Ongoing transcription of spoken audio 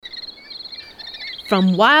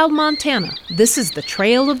From Wild, Montana, this is the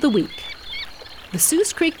Trail of the Week. The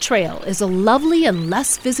Seuss Creek Trail is a lovely and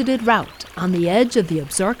less visited route on the edge of the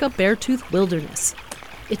Absaroka-Beartooth Wilderness.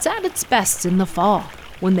 It's at its best in the fall,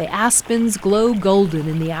 when the aspens glow golden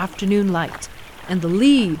in the afternoon light, and the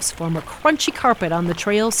leaves form a crunchy carpet on the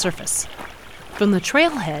trail surface. From the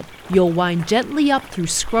trailhead, you'll wind gently up through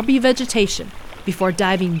scrubby vegetation before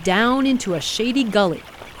diving down into a shady gully,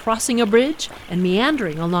 crossing a bridge, and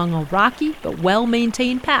meandering along a rocky but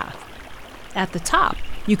well-maintained path. At the top,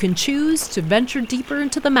 you can choose to venture deeper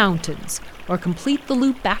into the mountains or complete the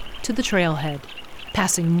loop back to the trailhead,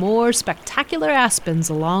 passing more spectacular aspens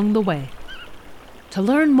along the way. To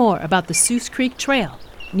learn more about the Seuss Creek Trail,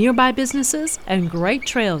 nearby businesses, and great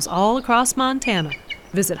trails all across Montana,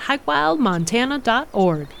 visit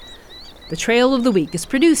hikewildmontana.org. The Trail of the Week is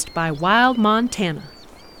produced by Wild Montana.